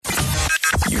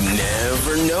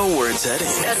never know where it's heading.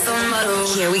 That's the motto.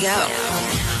 Here we go.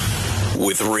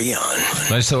 With Rian.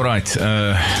 That's all right.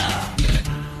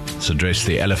 Let's address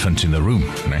the elephant in the room.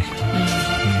 Nee?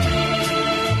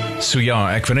 So ja,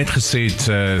 ek wil net gesê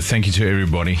thank you to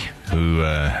everybody who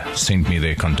sent me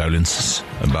their condolences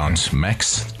about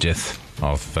Max, death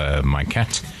of my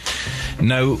cat.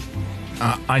 Now,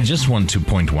 I just want to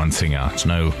point one thing out.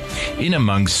 Now, in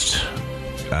amongst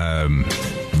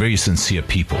very sincere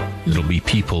people, there'll be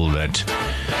people that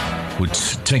would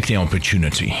take the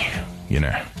opportunity, you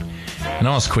know, and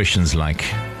ask questions like,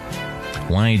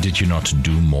 why did you not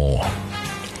do more?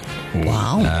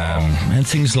 Wow. And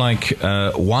things like,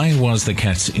 why was the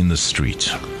cat in the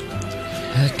street?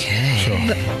 Okay. Sure.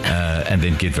 And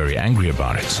then get very angry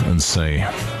about it and say,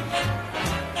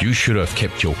 you should have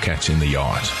kept your cat in the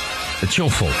yard. It's your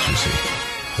fault, you see.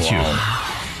 It's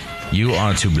you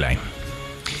are to blame.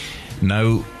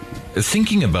 Now,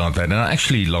 thinking about that, and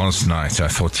actually last night I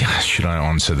thought, yeah, should I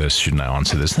answer this? Shouldn't I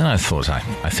answer this? Then I thought,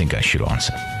 I think I should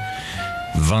answer.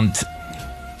 Want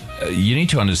you need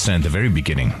to understand the very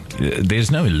beginning. There's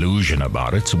no illusion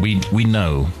about it. We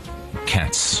know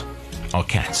cats are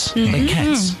cats. Mm-hmm. They're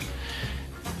cats.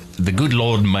 The good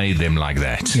Lord made them like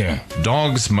that. Yeah.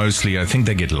 Dogs, mostly, I think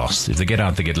they get lost. If they get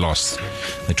out, they get lost.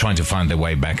 They're trying to find their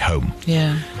way back home.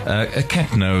 Yeah. A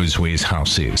cat knows where his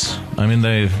house is. I mean,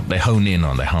 they hone in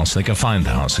on the house. They can find the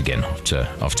house again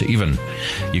after even,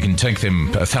 you can take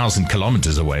them 1,000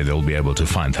 kilometers away, they'll be able to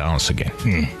find the house again.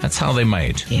 That's how they're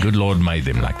made. Yeah. Good Lord made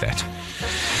them like that.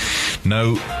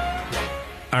 Now,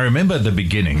 I remember at the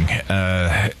beginning,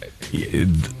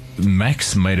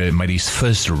 Max made his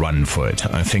first run for it.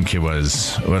 I think it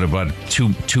was about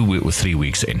 2 or 3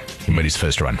 weeks in. He made his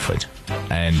first run for it.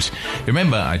 And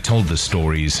remember, I told the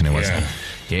stories, and it was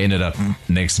he ended up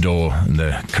next door in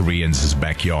the Koreans'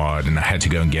 backyard, and I had to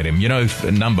go and get him. You know,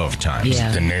 a number of times.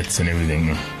 Yeah. The nets and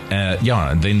everything.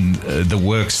 And then the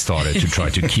work started to try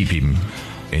to keep him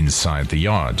inside the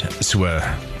yard. So.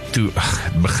 To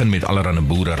begin met allerlei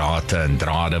boererate en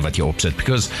drade wat jy opsit,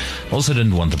 because I also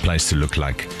didn't want the place to look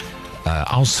like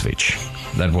Auschwitz.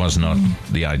 That was not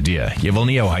the idea. Jy wil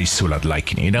nie jou huis so laat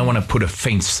lyk nie. You don't want to put a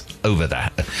fence over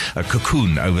that, a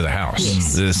cocoon over the house.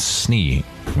 Yes. Dis nie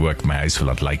werk my huis so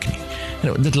laat lyk nie. You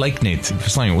know, dit lyk net,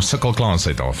 verstaan jy, ons sukkel klaar in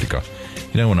Suid-Afrika.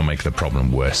 You don't want to make the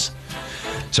problem worse.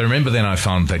 So remember then I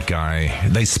found that guy,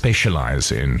 they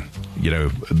specialize in, you know,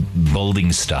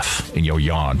 building stuff in your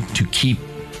yard to keep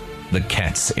the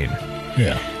cats in.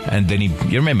 Yeah. And then you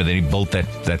remember then he built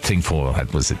that thing for,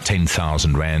 that was it,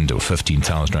 10,000 Rand or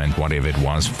 15,000 Rand, whatever it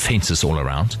was, fences all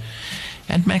around.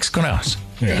 And Max got out.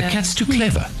 Yeah. The cat's too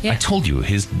clever. Yeah. I told you,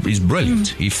 he's brilliant.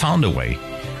 He found a way,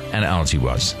 and out he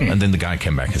was. And then the guy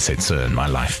came back and said, sir, in my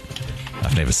life,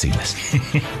 I've never seen this.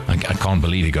 I can't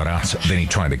believe he got out. Then he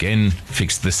tried again,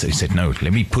 fixed this. He said, no,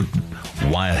 let me put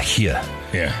wire here.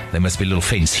 Yeah. There must be a little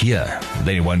fence here.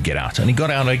 Then he won't get out. And he got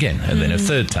out again. And then a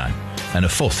third time. And a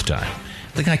fourth time.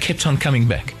 The guy kept on coming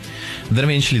back. And then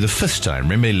eventually the fifth time,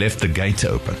 remember, he left the gate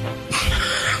open.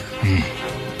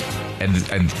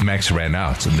 And Max ran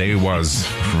out. And there he was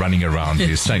running around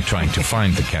the estate trying to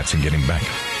find the cats and get him back.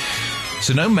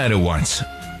 So no matter what,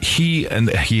 he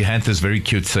had this very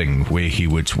cute thing where he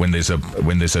would, when there's a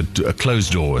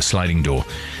closed door, a sliding door,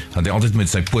 and they altyd met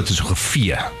sy pote so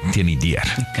gevee teen die deur.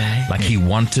 Okay. Like he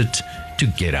wanted to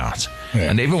get out. Yeah.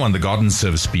 And everyone, the garden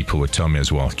service people would tell me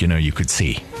as well, you know, you could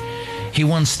see. He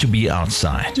wants to be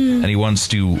outside and he wants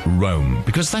to roam,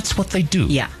 because that's what they do.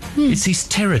 Yeah. It's his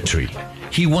territory.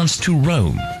 He wants to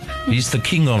roam. He's the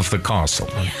king of the castle.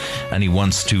 Yeah. And he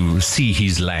wants to see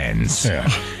his lands. Yeah.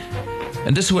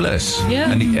 And this will us.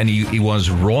 Yeah. And he was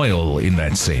royal in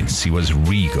that sense. He was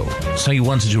regal. So he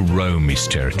wanted to roam his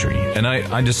territory. And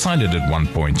I decided at one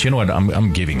point, you know what,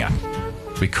 I'm giving up.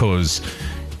 Because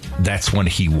that's what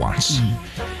he wants.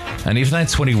 And if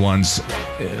that's what he wants,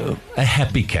 a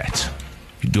happy cat.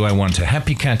 Do I want a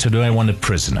happy cat or do I want a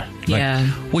prisoner? Like,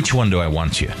 which one do I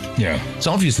want here? Yeah. So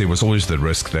obviously there was always the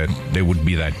risk that there would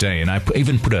be that day. And I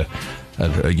even put a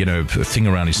thing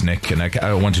around his neck, and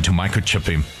I wanted to microchip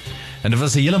him. And it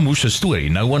was a hele moeise story.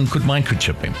 No one could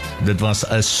microchip him. That was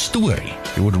a story.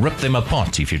 You would rip them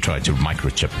apart if you tried to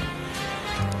microchip him.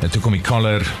 And took him a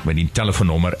collar with his telephone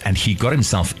number, and he got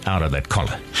himself out of that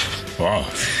collar. Wow.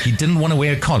 He didn't want to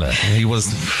wear a collar. He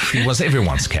was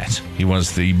everyone's cat. He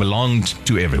belonged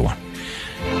to everyone.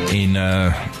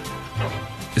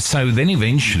 So then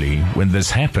eventually, when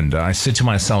this happened, I said to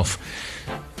myself,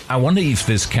 I wonder if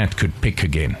this cat could pick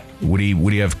again. Would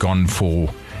he have gone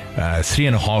for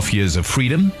 3.5 years of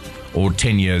freedom, or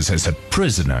 10 years as a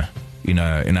prisoner in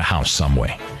a house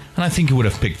somewhere? And And I think he would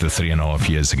have picked the 3.5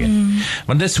 years again.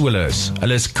 Want dis hoe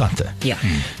hulle is katte. Ja.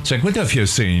 So ek moet nou vir jou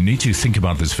sê, you need to think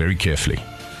about this very carefully.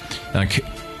 Like,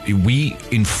 we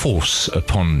enforce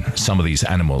upon some of these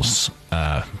animals,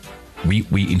 we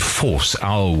enforce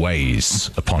our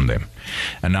ways upon them.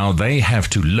 And now they have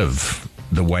to live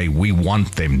the way we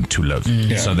want them to live.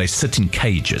 So they sit in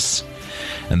cages.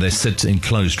 And they sit in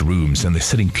closed rooms, and they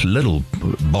sit in little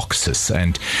boxes.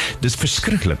 And dis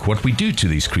verskriklik what we do to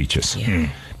these creatures.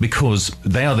 Because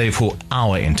they are there for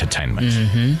our entertainment.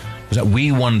 So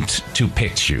we want to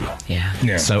pet you.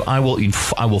 Ja. So I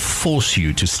will force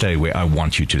you to stay where I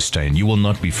want you to stay, and you will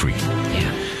not be free.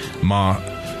 Ja. Maar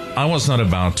I was not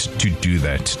about to do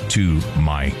that to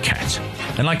my cat.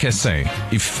 And like I say,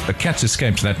 if a cat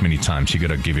escapes that many times, you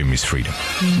got to give him his freedom.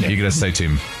 You got to say to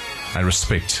him, I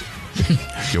respect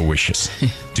your wishes.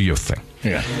 Do your thing.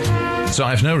 Yeah. So I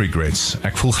have no regrets.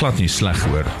 Ek voel glad nie sleg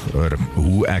oor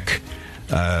hoe ek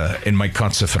in my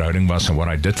kat se verhouding was en what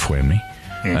I did for him nie.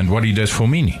 And what he did for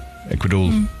me nie. Ek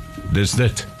bedoel, dis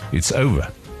dit. It's over.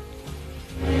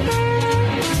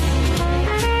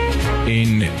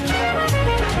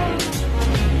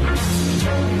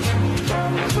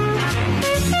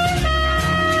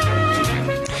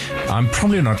 I'm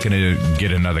probably not going to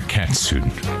get another cat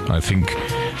soon. I think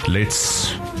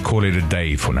let's call it a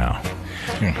day for now.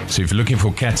 So if you're looking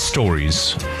for cat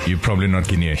stories, you're probably not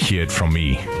going to hear it from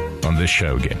me on this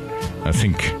show again. I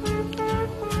think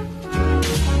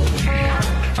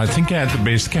I had the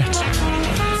best cat.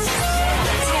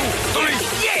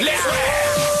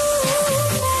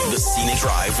 The Scenic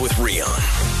Drive with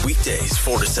Rian. Weekdays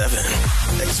 4 to 7.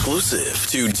 Exclusive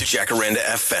to Jacaranda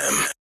FM.